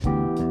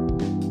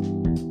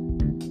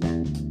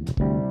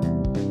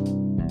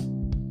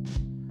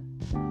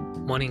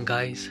Morning,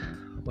 guys.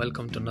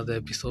 Welcome to another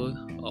episode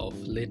of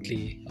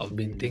Lately I've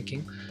Been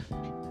Thinking.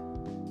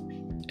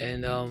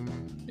 And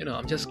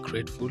I'm just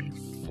grateful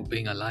for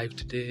being alive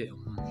today.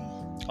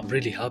 I'm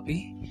really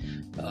happy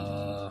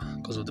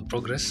because of the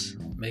progress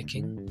I'm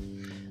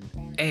making.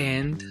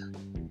 And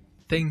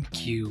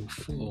thank you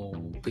for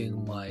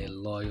being my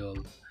loyal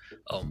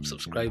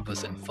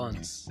subscribers and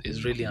fans.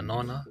 It's really an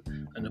honor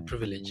and a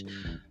privilege.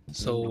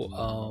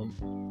 So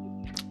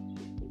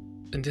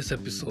in this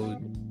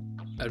episode,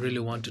 I really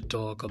want to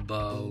talk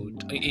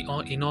about,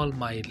 in all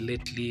my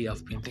lately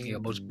I've been thinking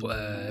about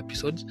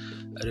episodes,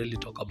 I really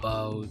talk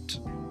about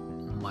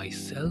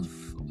myself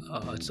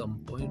at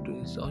some point.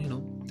 So,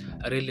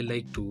 I really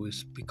like to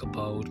speak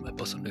about my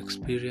personal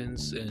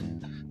experience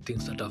and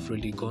things that I've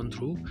really gone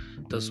through.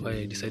 That's why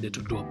I decided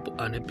to do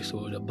an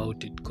episode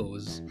about it,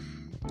 because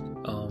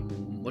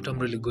what I'm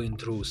really going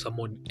through,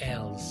 someone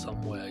else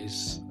somewhere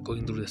is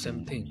going through the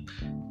same thing.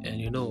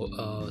 And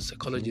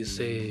psychologists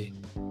say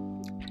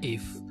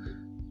if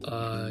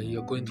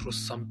you're going through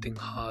something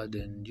hard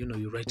and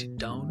you write it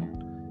down,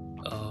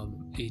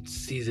 it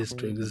ceases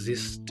to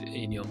exist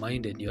in your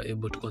mind and you're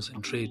able to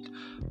concentrate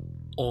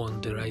on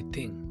the right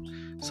thing.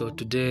 So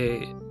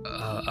today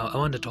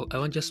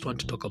I just want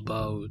to talk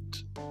about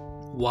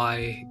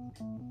why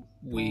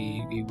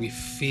we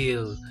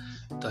feel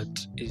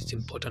that it's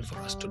important for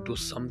us to do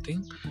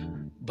something,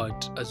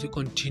 but as we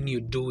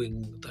continue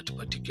doing that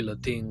particular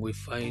thing, we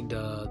find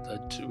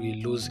that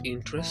we lose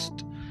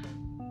interest.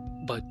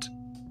 But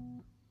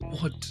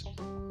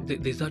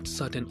there's that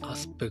certain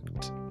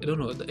aspect, I don't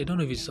know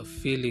if it's a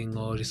feeling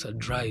or it's a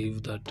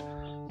drive that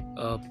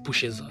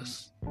pushes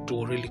us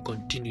to really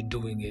continue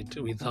doing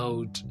it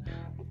without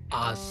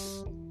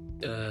us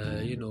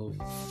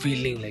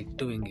feeling like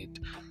doing it.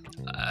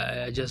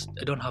 I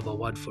don't have a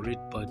word for it,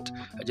 but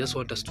I just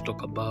want us to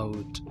talk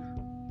about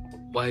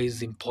why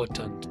it's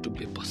important to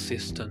be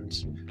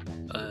persistent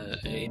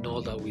in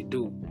all that we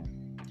do.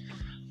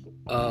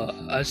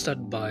 I'll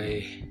start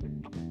by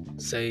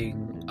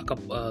saying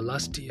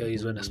last year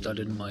is when I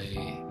started my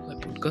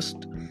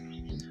podcast,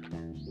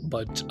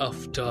 but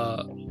after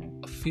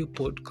a few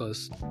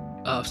podcasts,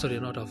 after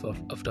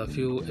a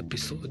few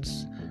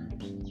episodes,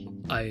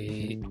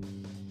 I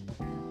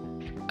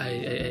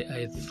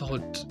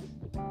thought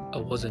I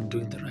wasn't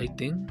doing the right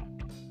thing.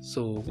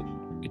 So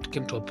it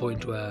came to a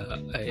point where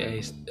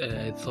I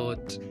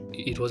thought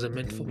it wasn't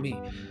meant for me.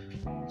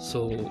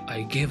 So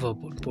I gave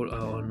up on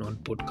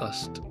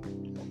podcast.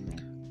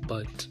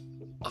 But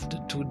after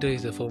 2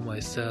 days, I found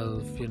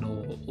myself,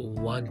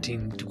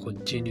 wanting to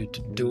continue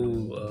to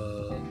do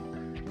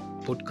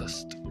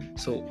podcast.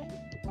 So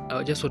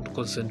I just want to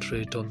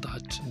concentrate on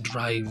that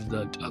drive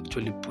that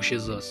actually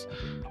pushes us.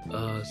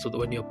 So that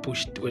when you're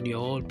pushed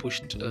against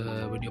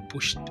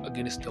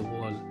the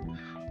wall,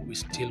 we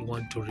still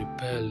want to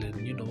repel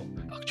and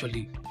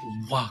actually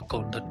work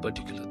on that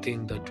particular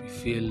thing that we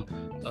feel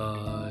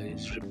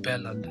is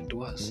repellent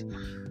to us.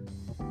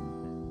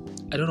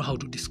 I don't know how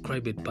to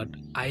describe it, but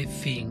I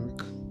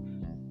think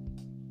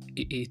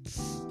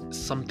it's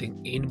something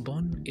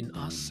inborn in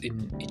us,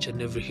 in each and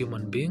every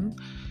human being,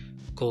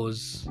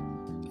 because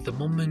the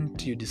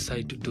moment you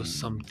decide to do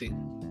something,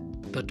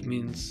 that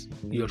means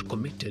you're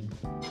committed.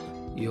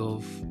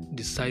 You've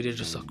decided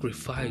to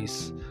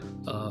sacrifice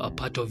a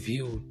part of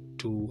you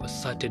to a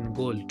certain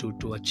goal,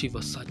 to achieve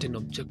a certain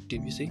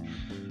objective, you see.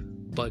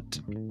 But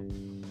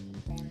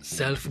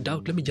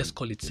self-doubt, let me just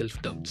call it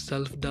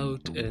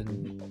self-doubt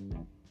and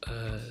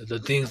the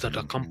things that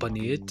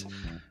accompany it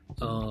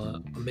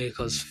make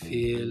us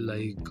feel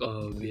like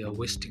we are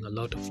wasting a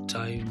lot of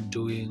time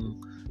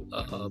doing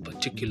a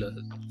particular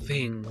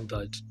thing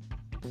that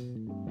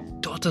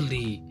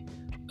totally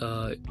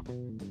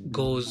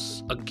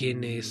goes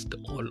against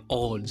all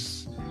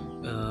odds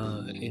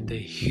in the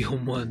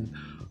human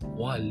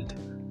world.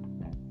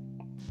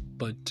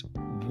 But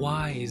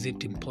why is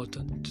it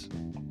important?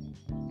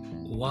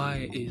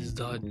 Why is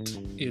that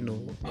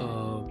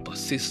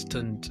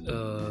persistent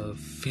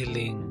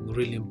feeling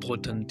really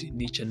important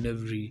in each and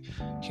every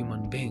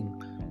human being?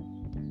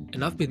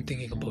 And I've been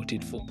thinking about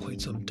it for quite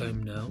some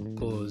time now,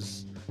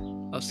 because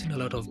I've seen a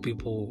lot of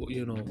people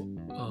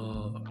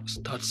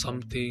start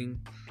something,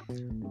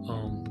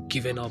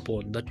 given up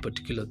on that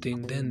particular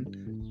thing, then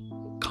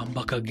come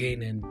back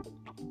again and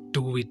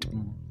do it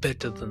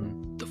better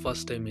than the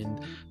first time,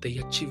 and they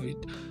achieve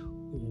it.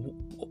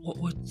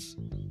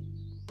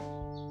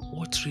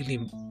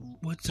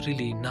 What's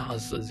really in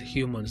us as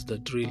humans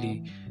that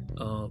really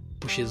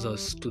pushes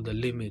us to the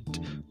limit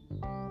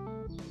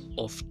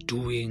of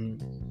doing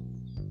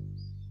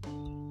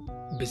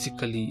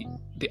basically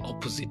the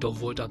opposite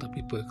of what other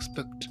people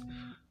expect?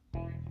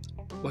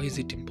 Why is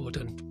it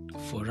important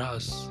for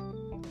us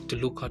to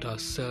look at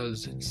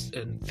ourselves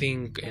and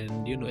think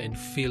and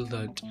feel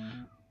that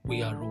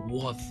we are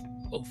worth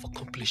of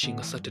accomplishing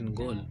a certain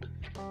goal?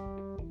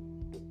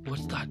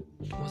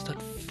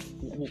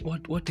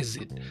 What is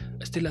it?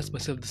 I still ask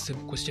myself the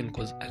same question,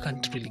 because I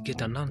can't really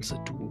get an answer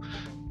to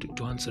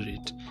answer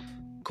it,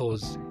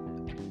 because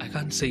I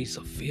can't say it's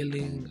a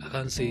feeling. I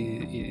can't say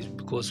it's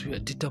because we are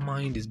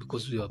determined. It's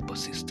because we are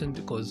persistent.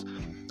 Because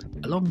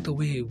along the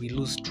way we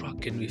lose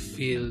track and we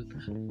feel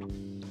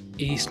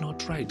it's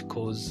not right.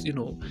 Because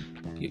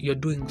you're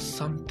doing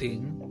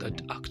something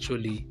that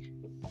actually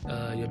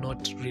you're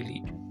not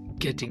really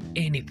getting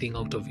anything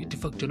out of it. In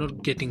fact, you're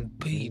not getting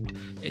paid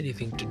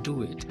anything to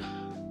do it.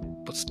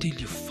 But still,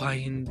 you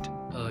find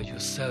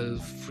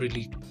yourself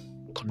really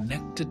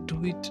connected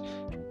to it,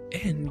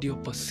 and you're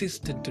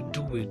persistent to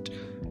do it.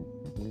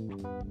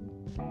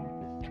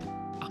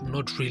 I'm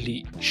not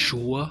really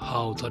sure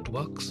how that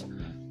works.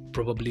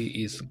 Probably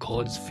is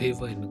God's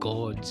favor and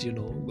God's,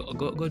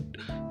 God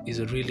is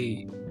a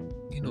really,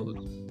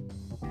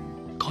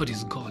 God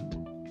is God.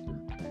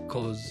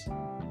 Because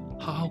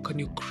how can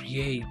you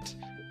create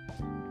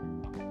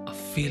a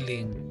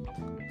feeling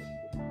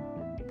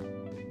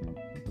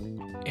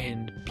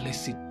and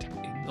place it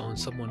on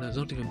someone else,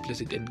 not even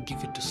place it and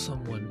give it to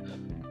someone,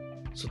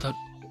 so that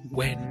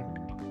when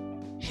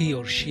he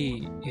or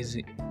she is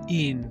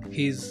in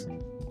his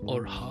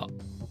or her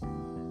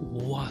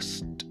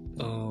worst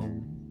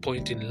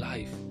point in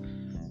life,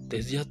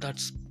 there's just that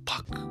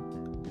spark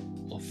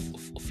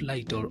of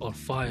light or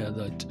fire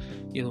that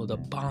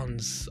that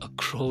burns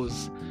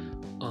across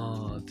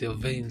their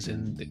veins,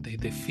 and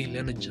they feel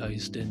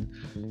energized, and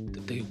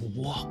they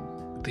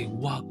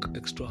work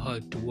extra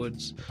hard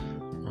towards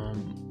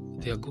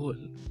their goal.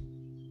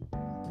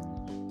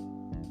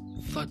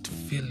 That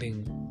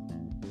feeling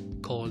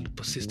called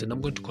persistent.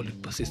 I'm going to call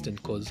it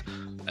persistent because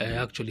I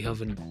actually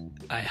don't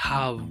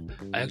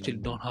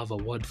have a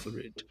word for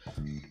it,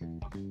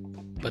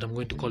 but I'm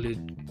going to call it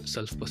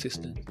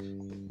self-persistent.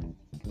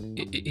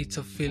 It's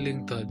a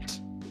feeling that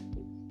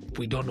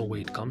we don't know where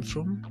it comes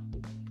from.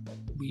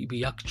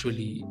 We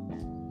actually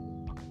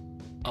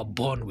are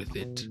born with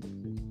it.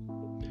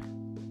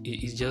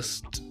 It's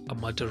just a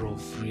matter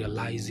of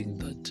realizing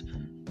that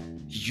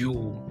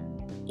you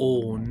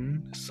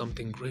own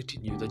something great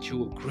in you, that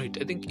you are great.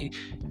 I think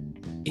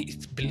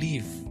it's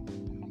belief,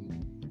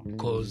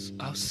 because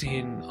I've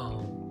seen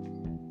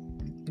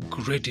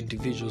great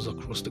individuals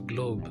across the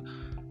globe.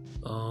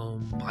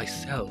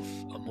 Myself,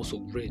 I'm also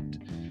great.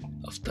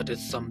 I've started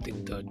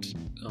something that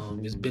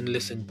has been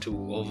listened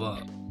to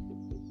over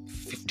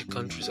 50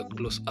 countries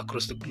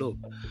across the globe,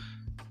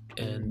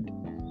 and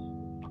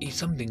it's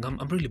something I'm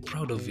really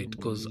proud of it,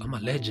 because I'm a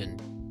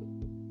legend,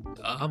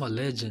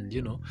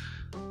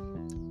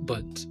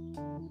 but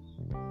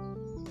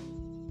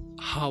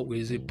how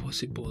is it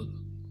possible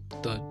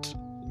that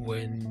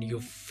when you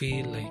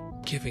feel like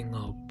giving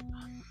up,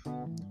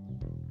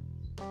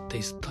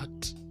 there's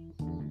that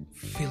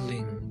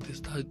feeling,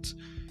 there's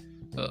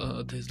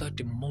that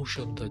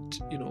emotion that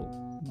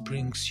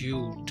brings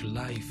you to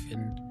life,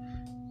 and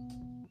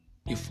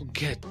you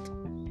forget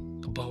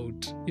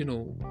about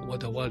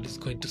what the world is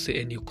going to say,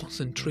 and you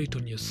concentrate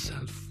on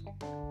yourself.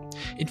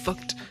 In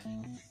fact,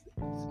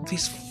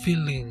 this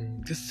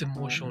feeling, this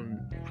emotion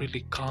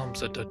really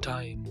comes at a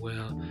time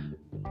where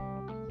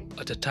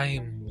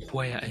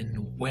and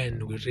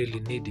when we really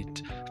need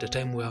it, at a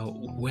time where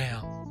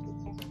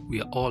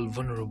we are all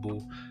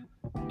vulnerable,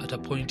 at a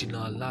point in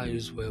our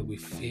lives where we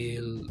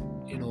feel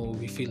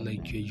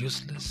like we're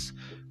useless,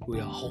 we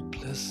are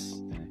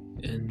hopeless,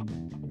 and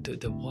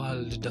the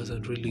world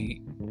doesn't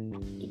really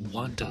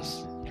want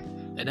us.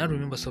 And I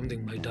remember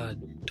something my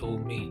dad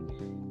told me: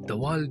 the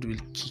world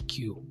will kick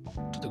you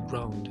to the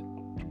ground.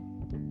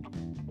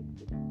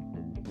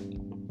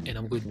 And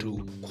I'm going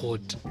to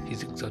quote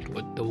his exact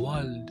word: the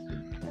world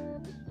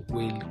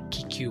will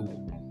kick you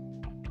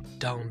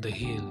down the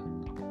hill,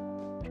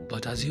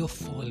 but as you're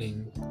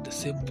falling, the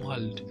same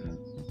world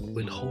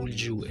will hold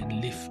you and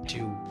lift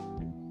you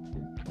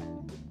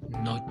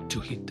not to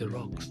hit the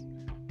rocks.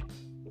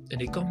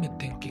 And it got me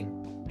thinking.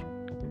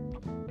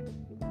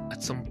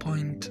 At some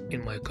point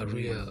in my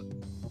career,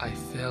 I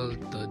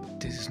felt that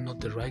this is not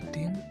the right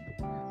thing.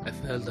 I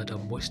felt that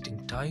I'm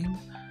wasting time.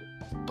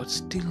 But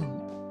still,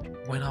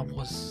 when I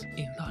was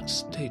in that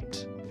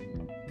state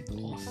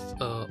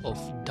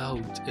of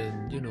doubt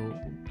and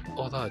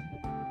all that,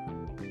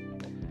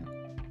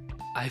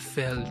 I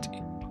felt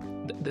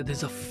that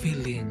there's a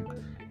feeling,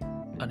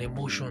 an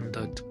emotion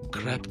that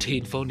crept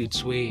in, found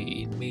its way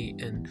in me,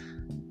 and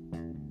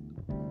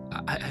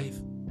I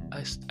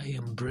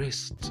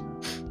embraced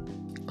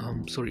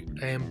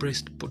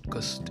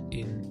podcast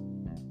in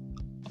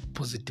a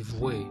positive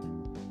way,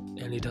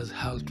 and it has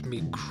helped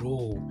me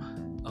grow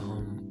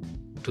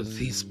to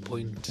this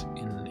point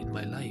in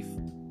my life.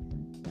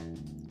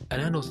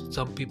 And I know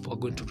some people are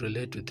going to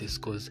relate to this,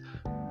 because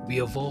we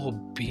have all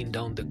been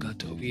down the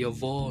gutter, we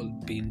have all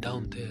been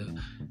down there,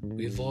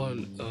 we've all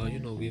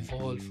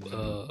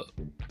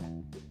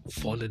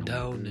fallen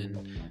down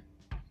and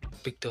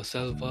picked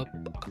ourselves up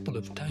a couple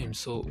of times.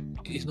 So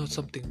it's not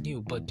something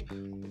new, but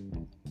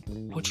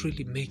what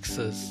really makes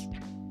us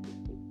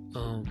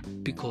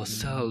pick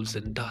ourselves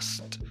and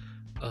dust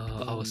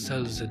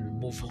ourselves and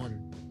move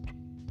on?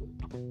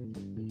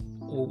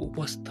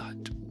 What's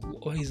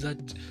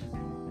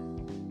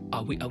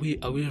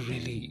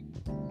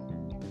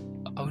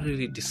are we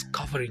really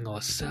discovering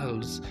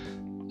ourselves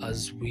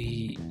as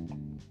we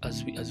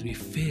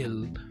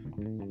fail,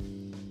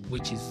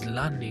 which is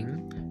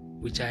learning.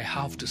 Which I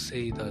have to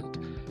say that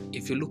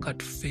if you look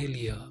at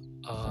failure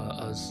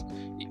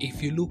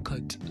if you look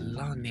at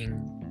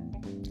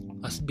learning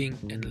as being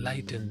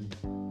enlightened,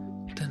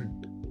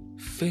 then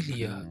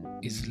failure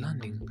is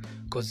learning,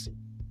 because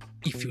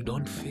if you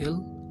don't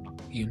fail,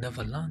 you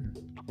never learn.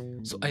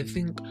 So I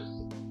think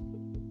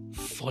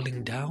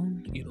falling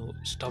down,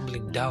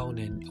 stumbling down,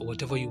 and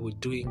whatever you were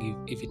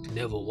doing, if it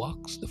never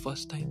works the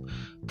first time,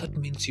 that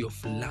means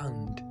you've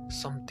learned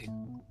something.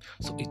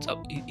 So it's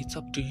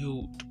up to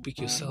you to pick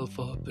yourself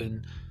up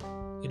and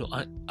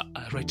I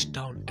write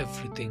down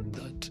everything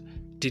that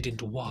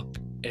didn't work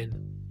and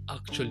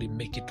actually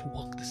make it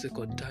work the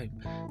second time.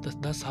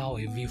 That's how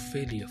I view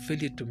failure.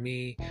 Failure to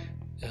me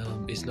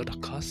is not a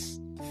curse.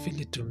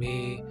 Failure to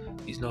me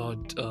is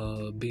not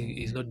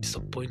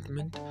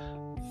disappointment.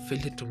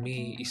 Failure to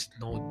me is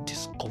not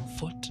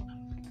discomfort.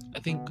 I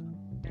think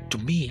to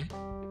me,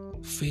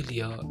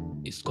 failure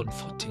is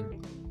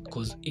comforting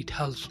because it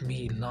helps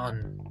me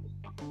learn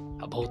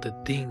about the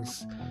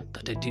things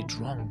that I did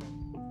wrong.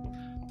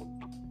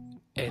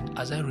 And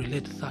as I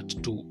relate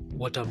that to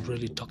what I'm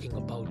really talking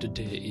about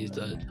today, is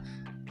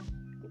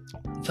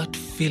that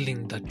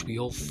feeling that we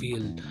all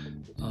feel,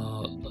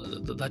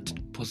 that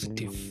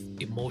positive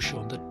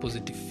emotion, that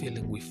positive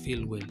feeling we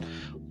feel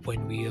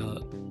when we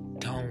are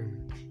down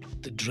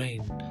the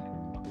drain,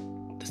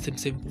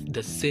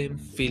 the same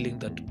feeling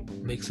that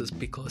makes us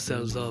pick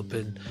ourselves up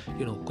and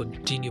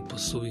continue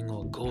pursuing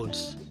our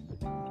goals.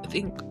 I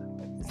think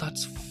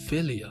that's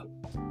failure.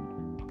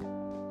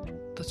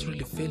 That's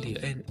really failure.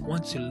 And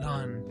once you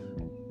learn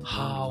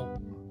how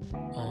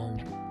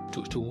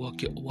to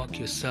work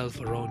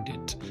yourself around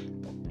it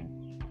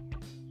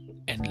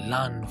and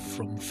learn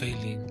from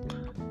failing,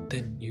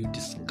 then you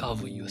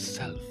discover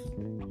yourself.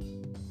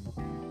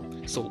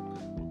 So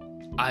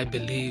I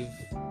believe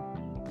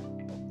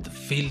the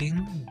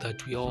feeling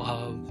that we all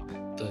have,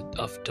 that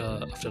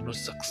after not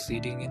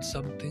succeeding in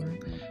something,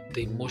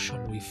 the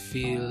emotion we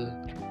feel,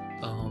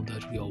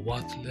 that we are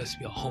worthless,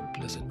 we are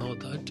hopeless and all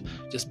that,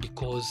 just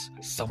because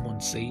someone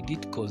said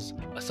it, because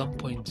at some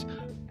point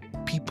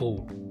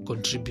people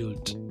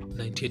contribute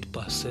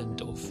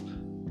 98% of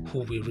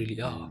who we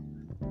really are,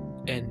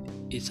 and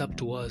it's up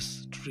to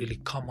us to really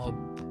come up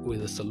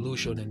with a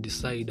solution and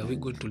decide, are we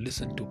going to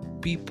listen to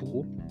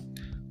people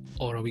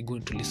or are we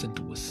going to listen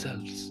to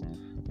ourselves?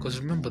 Because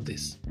remember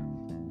this,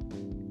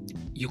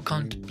 you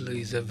can't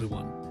please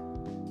everyone,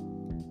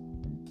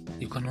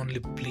 you can only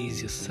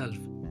please yourself.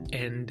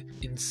 And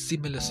in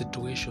similar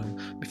situation,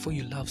 before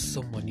you love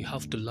someone, you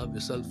have to love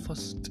yourself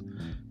first.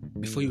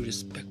 Before you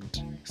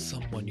respect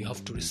someone, you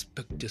have to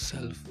respect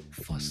yourself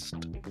first.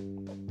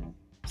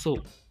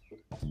 So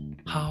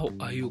how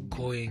are you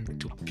going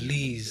to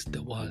please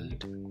the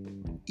world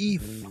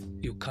if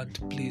you can't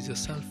please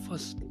yourself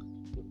first?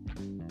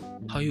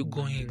 How are you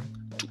going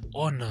to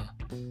honor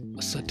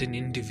a certain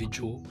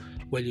individual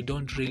while you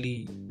don't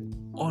really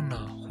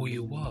honor who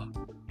you are?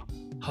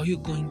 How are you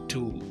going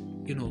to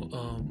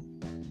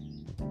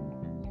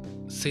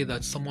say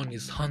that someone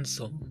is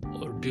handsome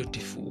or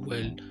beautiful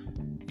while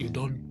you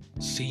don't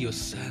see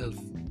yourself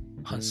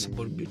handsome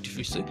or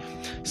beautiful?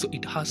 So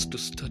it has to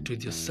start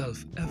with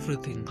yourself.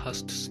 Everything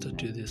has to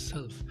start with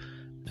yourself.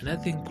 And I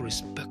think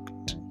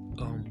respect,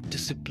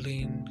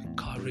 discipline,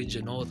 courage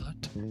and all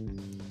that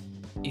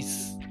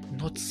is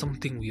not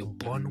something we are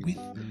born with.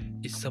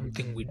 It's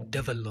something we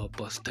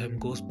develop as time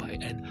goes by.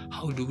 And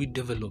how do we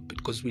develop it?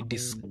 Because we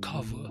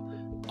discover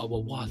our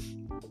worth,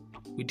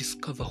 we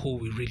discover who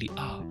we really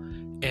are,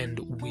 and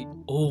we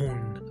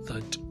own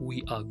that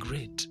we are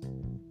great.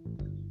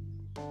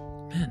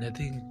 Man, I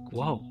think,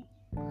 wow,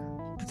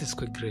 that is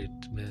quite great,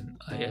 man.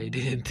 I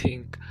didn't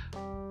think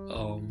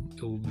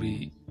it would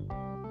be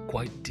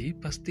quite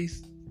deep as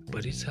this,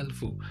 but it's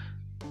helpful.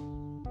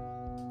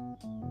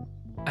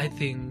 I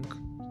think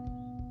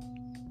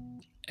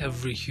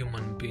every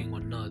human being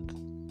on earth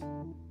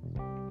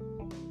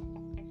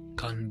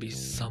can be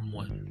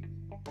someone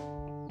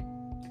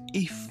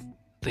if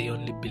they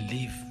only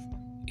believe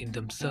in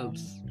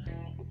themselves.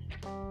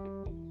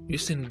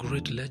 You've seen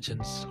great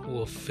legends who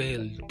have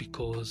failed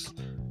because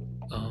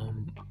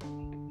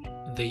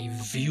they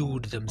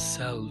viewed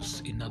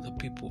themselves in other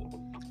people.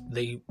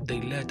 They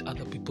let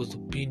other people's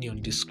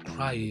opinion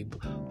describe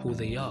who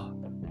they are.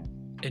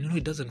 And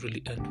it doesn't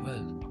really end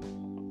well.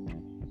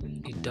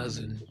 It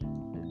doesn't.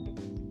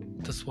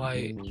 That's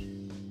why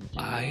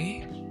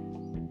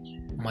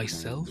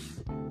myself,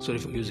 sorry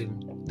for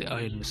using the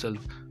I in myself,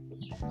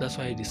 that's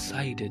why I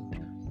decided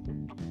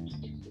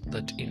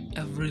that in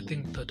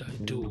everything that I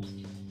do,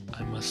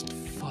 I must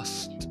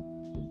first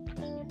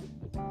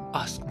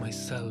ask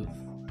myself,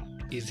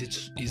 is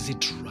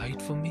it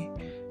right for me?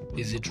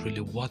 Is it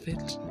really worth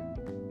it?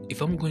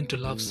 If I'm going to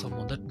love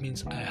someone, that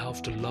means I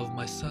have to love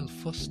myself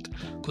first.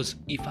 Because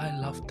if I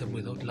love them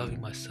without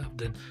loving myself,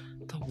 then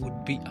that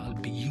would be, I'll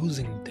be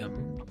using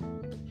them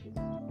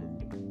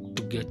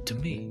to get to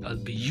me. I'll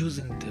be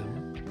using them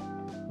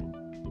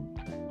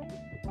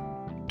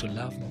to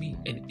love me,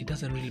 and it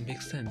doesn't really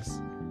make sense.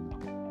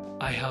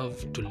 I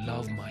have to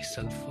love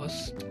myself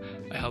first.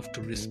 I have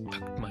to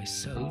respect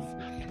myself.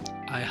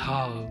 I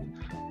have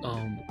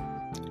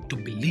to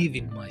believe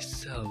in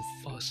myself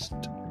first,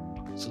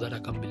 so that I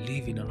can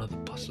believe in another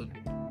person.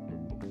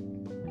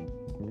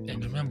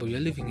 And remember, you're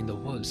living in the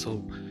world,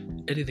 so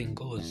anything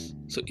goes.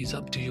 So it's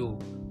up to you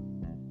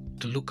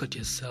to look at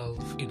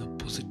yourself in a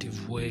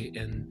positive way,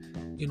 and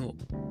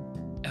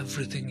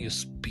everything you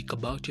speak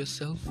about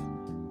yourself,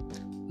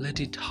 let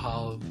it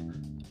have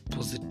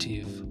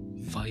positive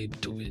vibe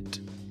to it.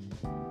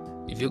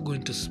 If you're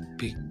going to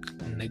speak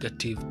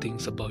negative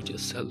things about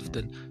yourself,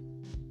 then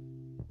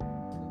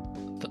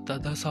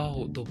that's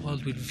how the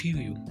world will view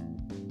you,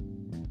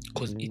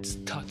 because it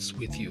starts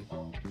with you.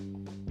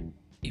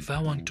 If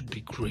I want to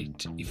be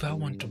great, if I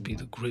want to be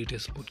the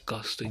greatest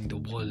podcaster in the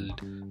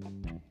world,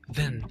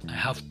 then I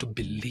have to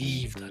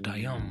believe that I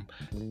am,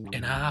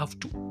 and I have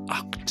to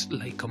act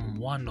like I'm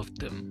one of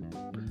them,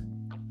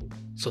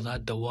 so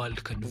that the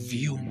world can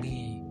view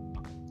me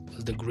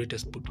as the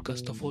greatest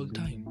podcaster of all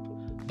time.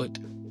 But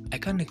I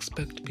can't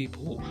expect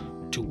people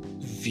to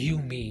view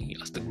me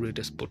as the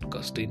greatest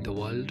podcaster in the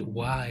world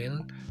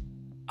while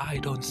I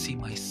don't see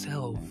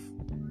myself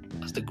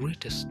as the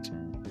greatest.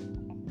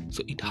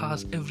 So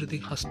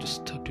everything has to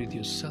start with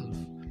yourself.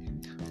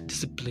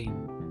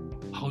 Discipline,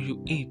 how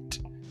you eat,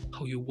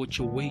 how you watch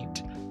your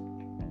weight,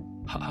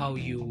 how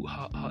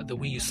the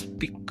way you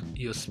speak,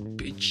 your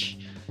speech,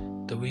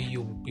 the way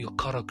your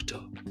character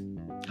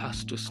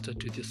has to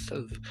start with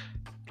yourself.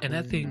 And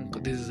I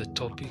think this is a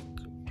topic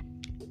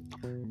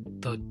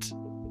that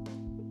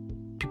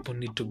people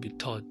need to be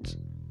taught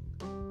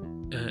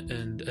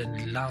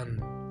and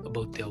learn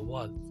about their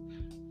worth,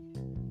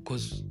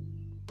 because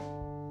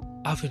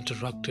I've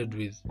interacted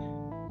with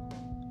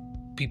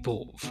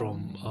people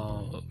from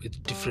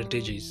with different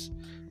ages,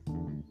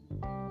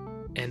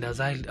 and as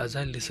I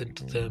listen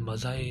to them,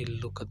 as I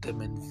look at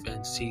them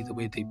and see the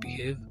way they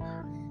behave,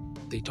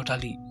 they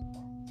totally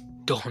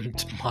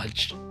don't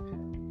match.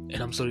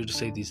 And I'm sorry to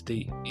say this,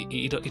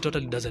 it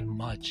totally doesn't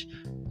match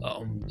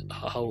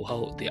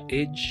how their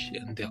age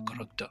and their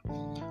character,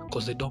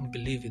 because they don't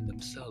believe in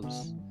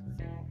themselves.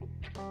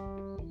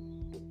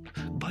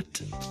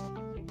 But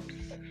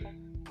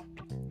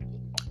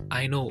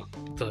I know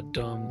that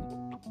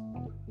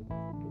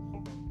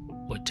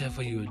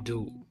whatever you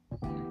do,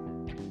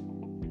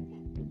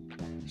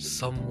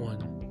 someone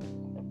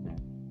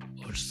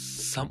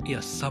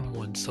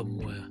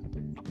somewhere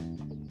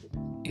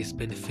is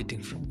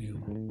benefiting from you.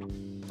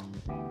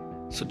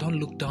 So don't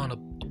look down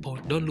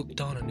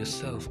on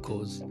yourself,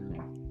 because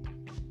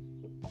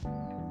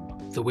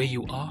the way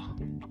you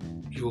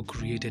were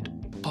created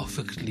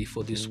perfectly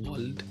for this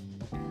world,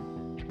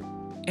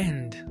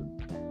 and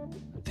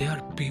there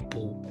are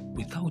people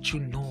without you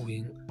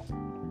knowing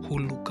who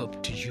look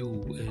up to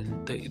you,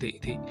 and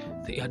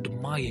they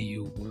admire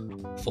you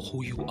for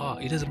who you are.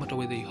 It doesn't matter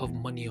whether you have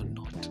money or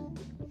not,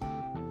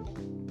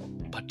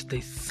 but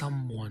there's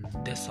some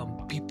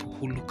people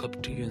who look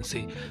up to you and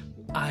say,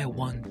 I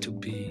want to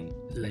be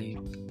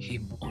like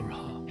him or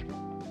her.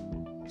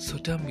 So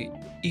tell me,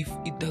 if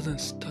it doesn't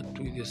start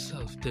with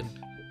yourself, then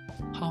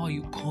how are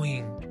you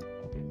going?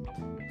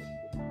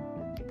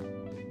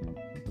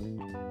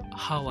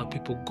 How are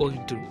people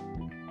going to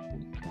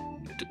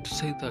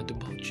say that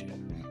about you?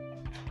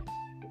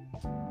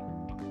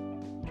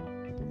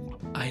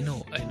 I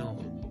know.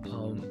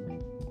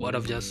 What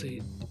I've just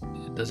said,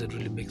 it doesn't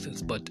really make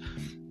sense, but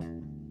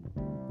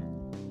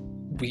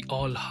we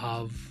all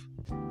have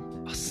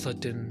a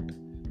certain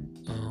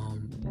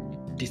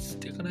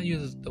can I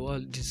use the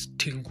word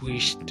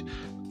distinguished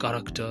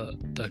character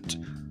that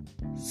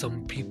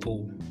some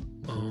people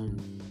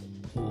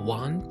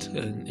want,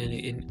 and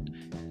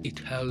it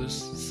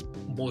helps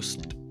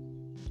most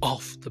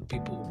of the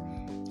people.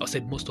 I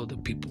said most of the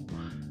people,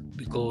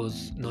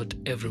 because not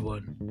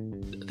everyone.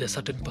 There's a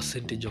certain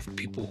percentage of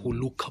people who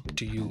look up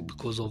to you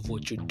because of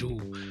what you do,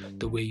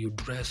 the way you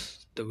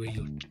dress, the way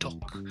you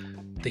talk.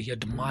 They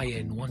admire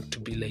and want to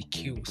be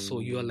like you, so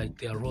you are like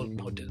their role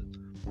model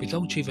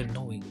without you even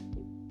knowing.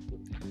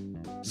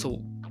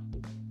 So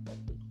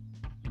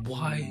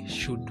why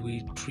should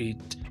we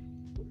treat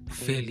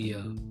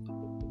failure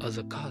as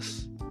a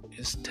curse?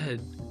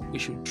 Instead, we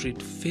should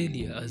treat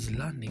failure as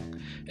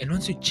learning. And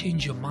once you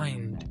change your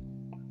mind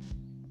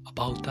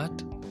about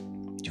that,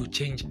 you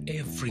change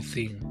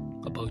everything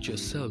about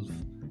yourself.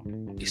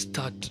 You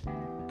start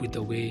with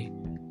the way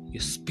you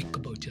speak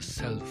about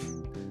yourself,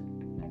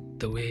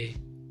 the way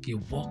you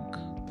walk,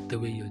 the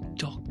way you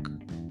talk,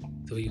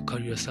 the way you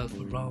carry yourself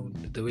around,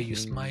 the way you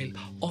smile.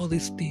 All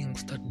these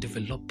things start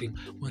developing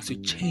once you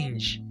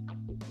change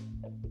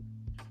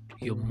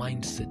your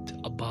mindset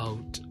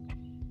about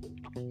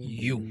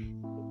you.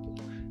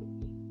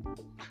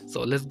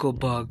 So let's go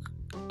back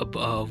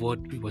about what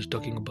we were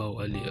talking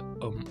about earlier.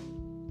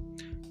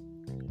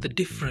 The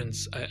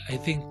difference, I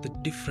think the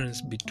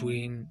difference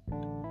between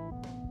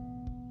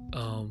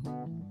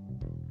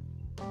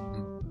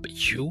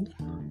you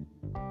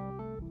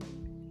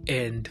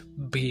and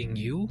being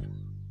you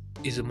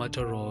is a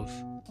matter of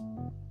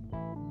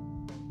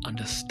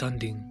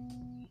understanding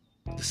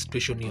the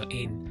situation you're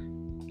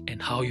in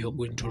and how you're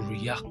going to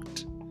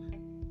react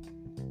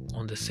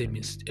on the same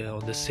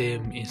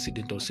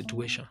incident or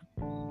situation.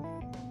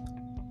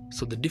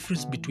 So the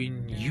difference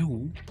between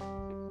you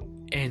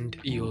and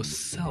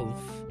yourself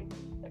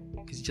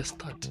is just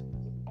that.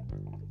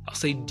 I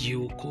said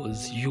you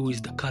because you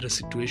is the current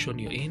situation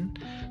you're in.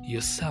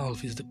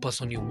 Yourself is the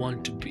person you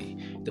want to be,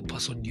 the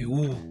person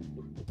you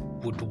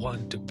would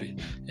want to be.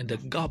 And the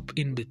gap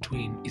in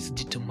between is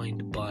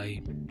determined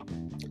by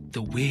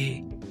the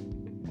way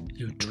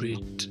you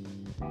treat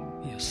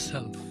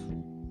yourself,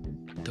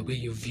 the way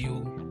you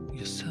view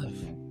yourself.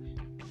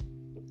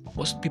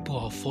 Most people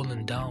have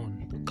fallen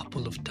down a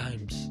couple of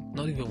times,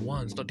 not even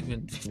once, not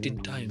even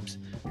 15 times.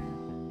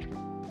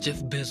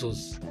 Jeff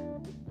Bezos,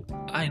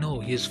 I know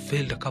he's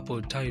failed a couple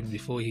of times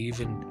before he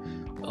even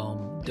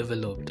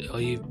developed, or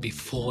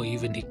before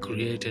even he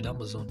created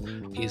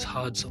Amazon. He's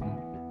had some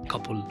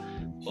couple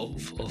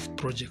of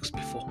projects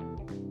before,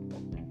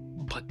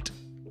 but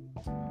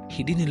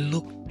he didn't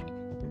look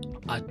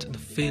at the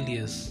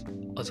failures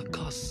as a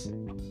curse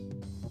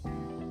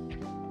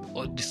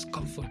or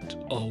discomfort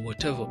or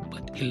whatever,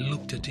 but he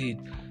looked at it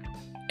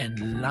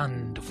and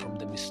learned from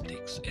the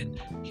mistakes, and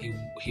he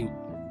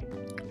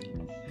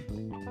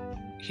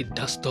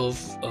dusted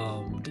off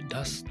the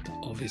dust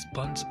of his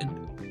pants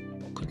and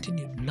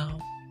continued. Now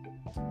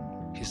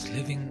he's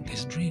living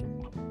his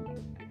dream.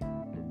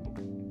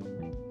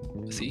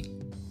 See,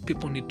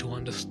 people need to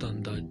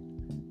understand that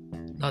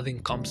nothing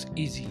comes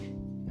easy.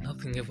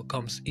 Nothing ever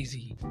comes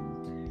easy,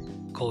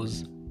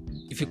 because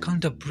if you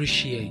can't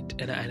appreciate,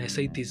 and I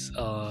said this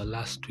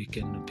last week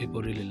and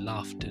people really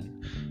laughed,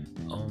 and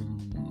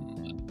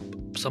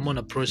someone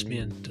approached me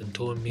and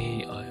told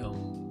me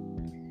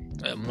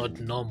I'm not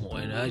normal,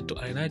 and I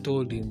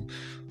told him,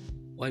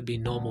 why be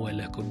normal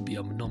when I could be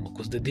abnormal?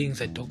 Because the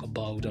things I talk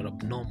about are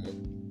abnormal,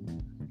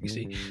 you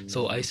see.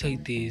 So I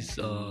said this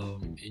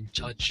in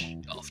church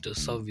after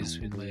service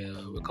with my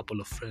a couple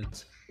of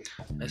friends.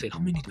 I said, how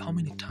many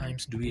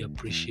times do we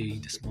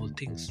appreciate the small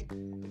things?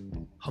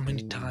 How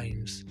many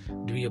times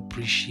do we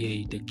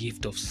appreciate the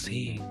gift of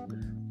saying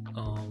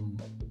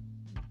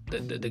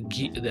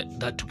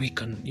that we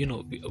can,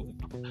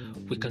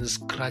 we can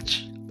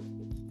scratch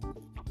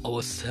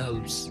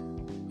ourselves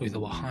with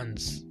our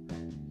hands,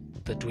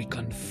 that we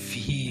can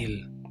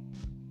feel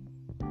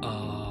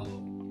our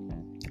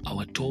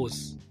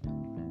toes,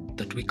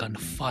 that we can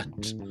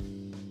fart,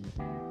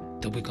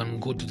 that we can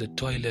go to the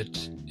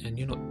toilet and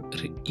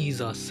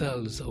ease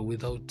ourselves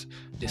without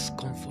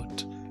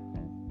discomfort,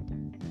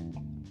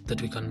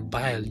 that we can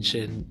bulge,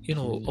 and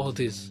all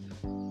this.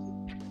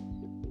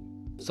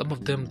 Some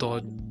of them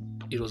thought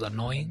it was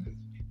annoying,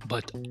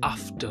 but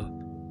after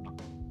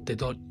they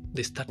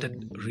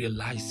started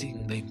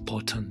realizing the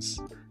importance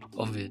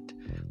of it,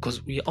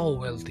 because we are all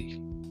wealthy,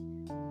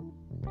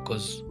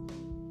 because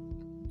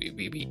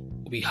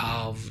we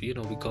have we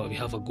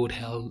have a good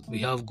health, we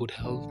have good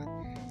health,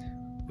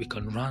 we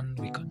can run,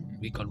 we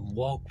can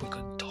walk, we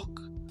can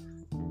talk.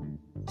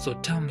 So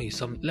tell me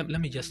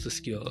let me just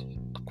ask you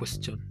a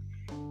question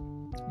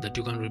that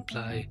you can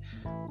reply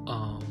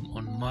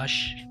on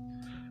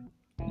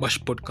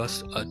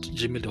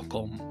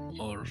mashpodcast@gmail.com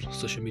or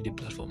social media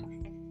platform,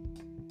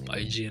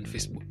 IG and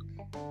Facebook.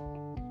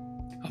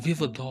 Have you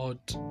ever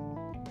thought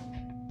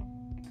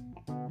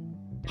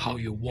how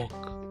you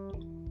walk?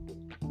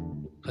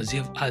 Has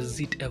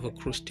it ever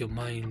crossed your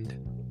mind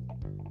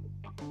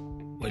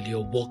while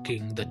you're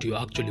walking that you're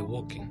actually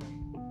walking?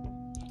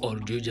 Or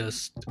do you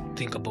just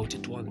think about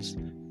it once,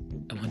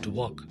 I want to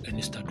walk, and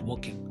you start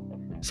walking?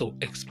 So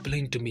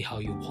explain to me how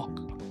you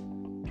walk.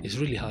 It's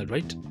really hard,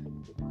 right?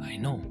 I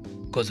know,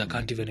 because I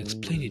can't even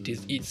explain it.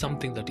 It's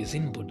something that is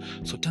inborn.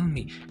 So tell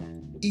me,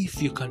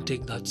 if you can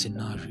take that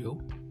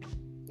scenario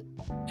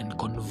and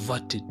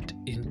convert it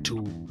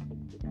into,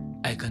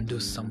 I can do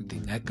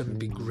something, I can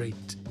be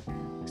great.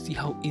 See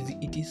how easy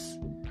it is?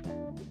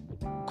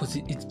 Because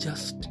it's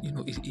just,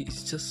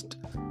 it's just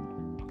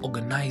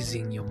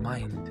organizing your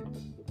mind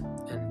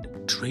and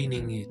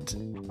training it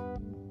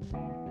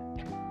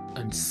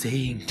and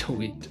saying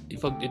to it. In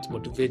fact, it's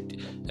motivate.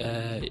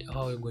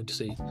 How am I going to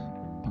say?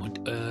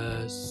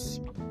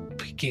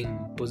 Speaking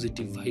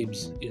positive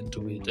vibes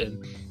into it,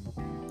 and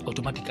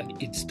automatically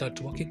it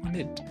starts working on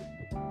it.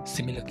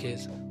 Similar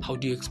case, how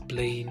do you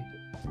explain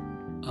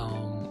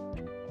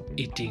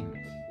eating?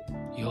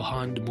 Your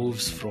hand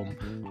moves from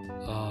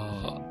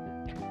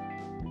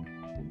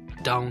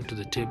down to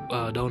the table.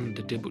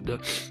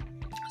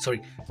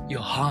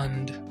 Your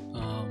hand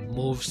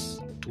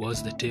moves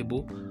towards the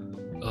table,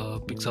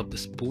 picks up the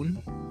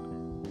spoon,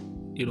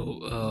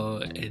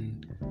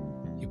 and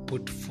you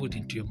put food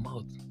into your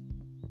mouth.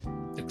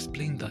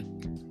 Explain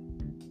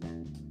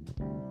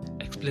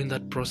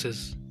that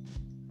process,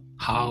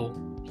 how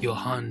your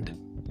hand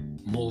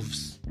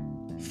moves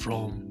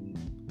from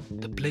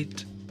the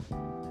plate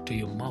to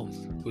your mouth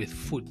with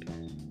food.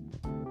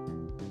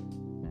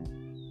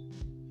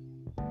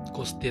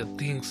 Because there are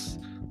things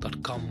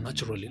that come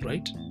naturally,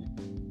 right?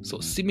 So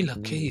similar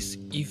case,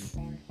 if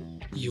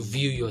you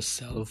view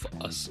yourself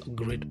as a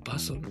great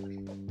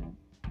person,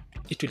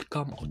 it will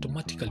come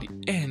automatically,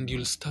 and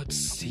you'll start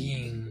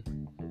seeing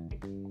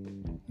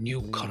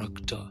new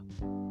character,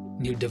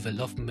 new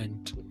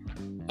development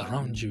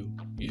around you.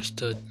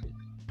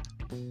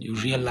 You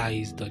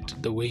realize that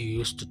the way you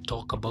used to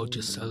talk about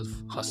yourself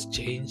has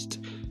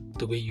changed,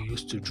 the way you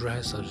used to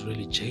dress has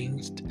really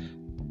changed.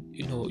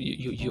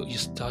 You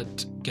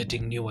start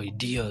getting new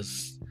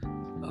ideas,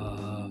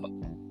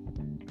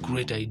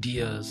 great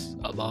ideas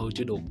about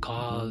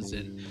cars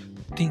and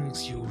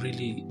things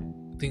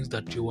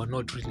that you were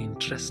not really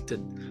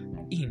interested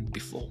in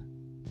before,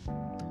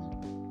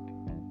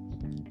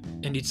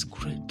 and it's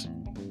great.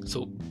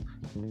 So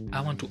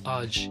I want to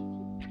urge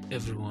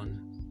everyone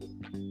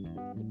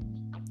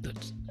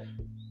that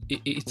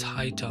it's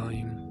high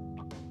time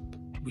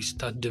we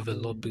start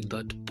developing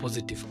that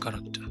positive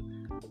character,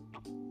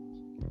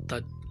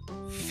 that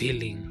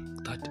feeling,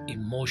 that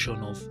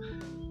emotion of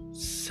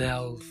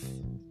self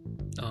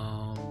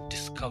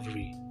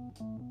discovery,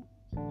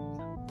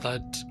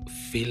 that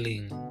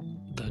feeling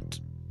that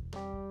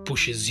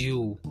pushes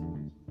you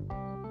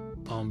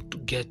to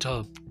get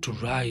up, to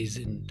rise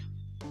and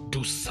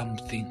do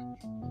something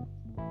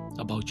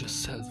about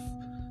yourself.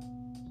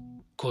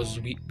 Because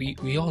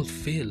we all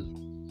fail,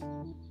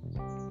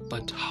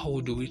 but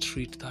how do we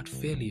treat that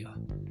failure?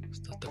 That's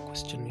the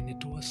question we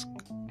need to ask.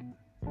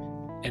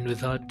 And with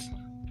that,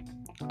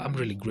 I'm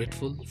really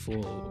grateful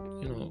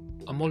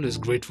I'm always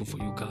grateful for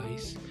you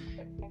guys,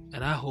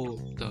 and I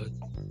hope that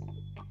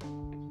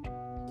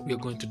we are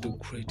going to do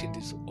great in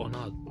this on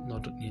earth,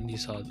 not in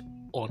this earth,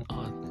 on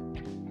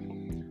earth,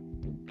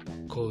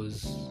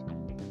 because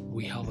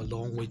we have a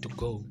long way to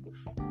go.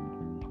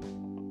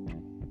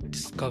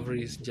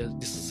 Self-discovery is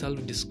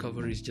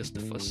just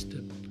the first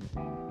step.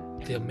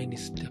 There are many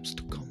steps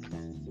to come.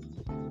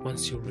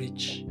 Once you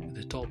reach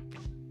the top,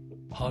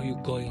 how are you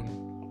going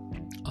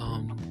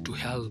to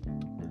help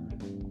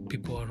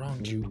people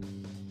around you?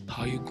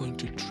 How are you going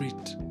to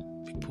treat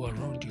people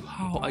around you?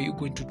 How are you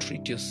going to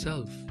treat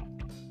yourself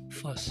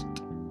first?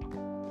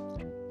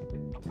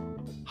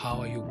 How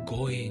are you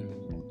going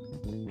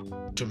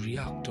to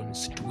react on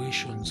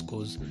situations?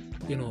 Because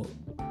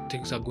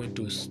things are going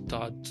to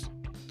start.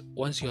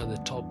 Once you're at the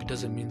top, it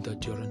doesn't mean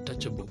that you're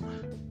untouchable.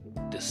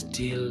 There's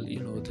still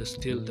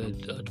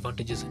the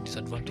advantages and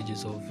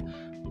disadvantages of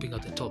being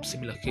at the top.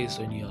 Similar case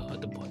when you're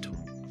at the bottom.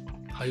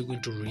 How are you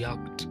going to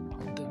react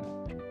on them?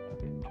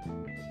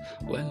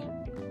 Well,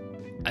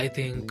 I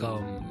think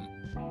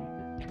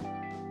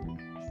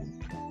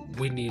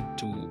we need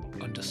to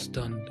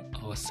understand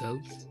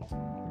ourselves.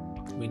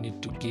 We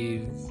need to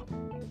give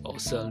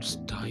ourselves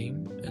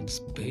time and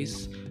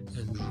space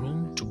and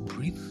room to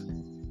breathe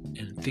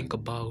and think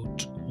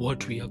about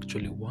what we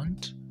actually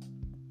want.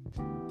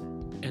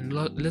 And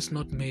let's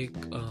not make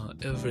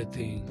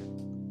everything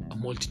a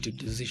multitude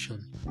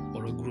decision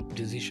or a group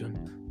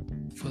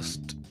decision.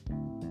 First,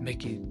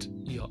 make it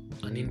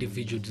an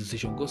individual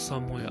decision. Go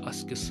somewhere,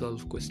 ask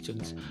yourself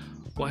questions.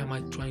 Why am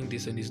I trying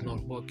this and it's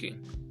not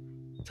working?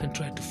 Then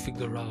try to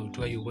figure out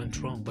where you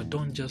went wrong, but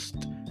don't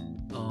just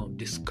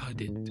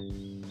discard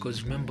it.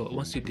 Because remember,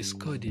 once you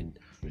discard it,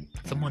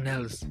 someone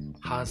else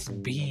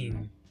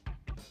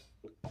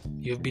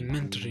you've been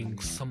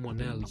mentoring someone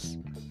else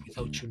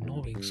without you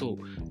knowing. So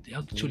they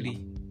have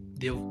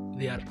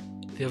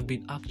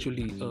been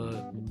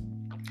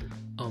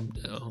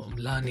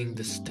learning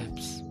the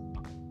steps.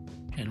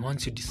 And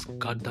once you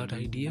discard that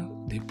idea,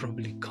 they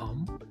probably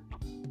come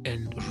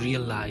and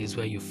realize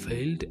where you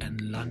failed and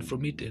learn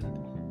from it,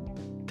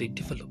 and they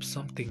develop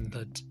something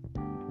that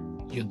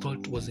you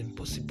thought was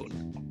impossible.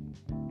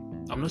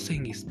 I'm not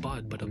saying it's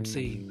bad, but I'm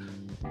saying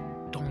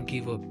don't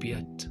give up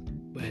yet.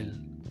 Well,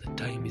 the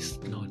time is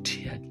not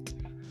yet.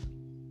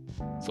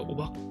 So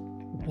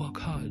work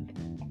hard.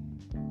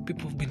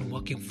 People have been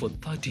working for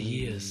 30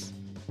 years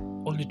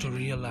only to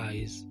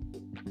realize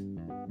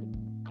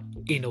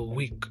in a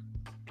week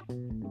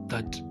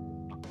that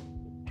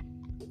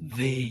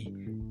they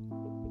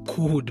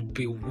could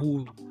be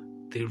who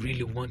they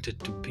really wanted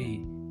to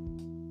be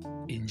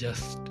in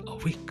just a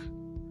week.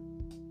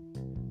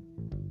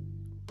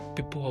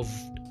 People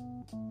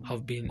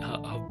have been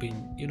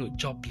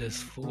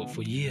jobless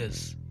for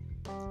years,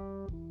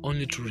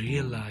 only to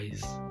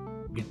realize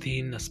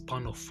within a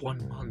span of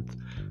 1 month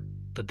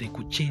that they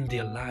could change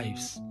their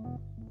lives.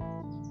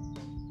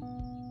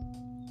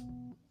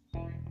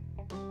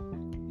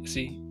 You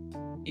see,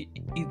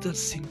 it's that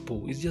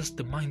simple. It's just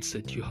the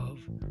mindset you have.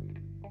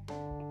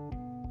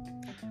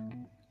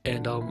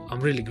 And I'm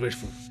really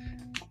grateful.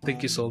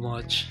 Thank you so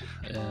much,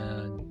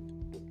 and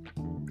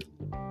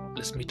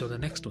let's meet on the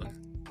next one.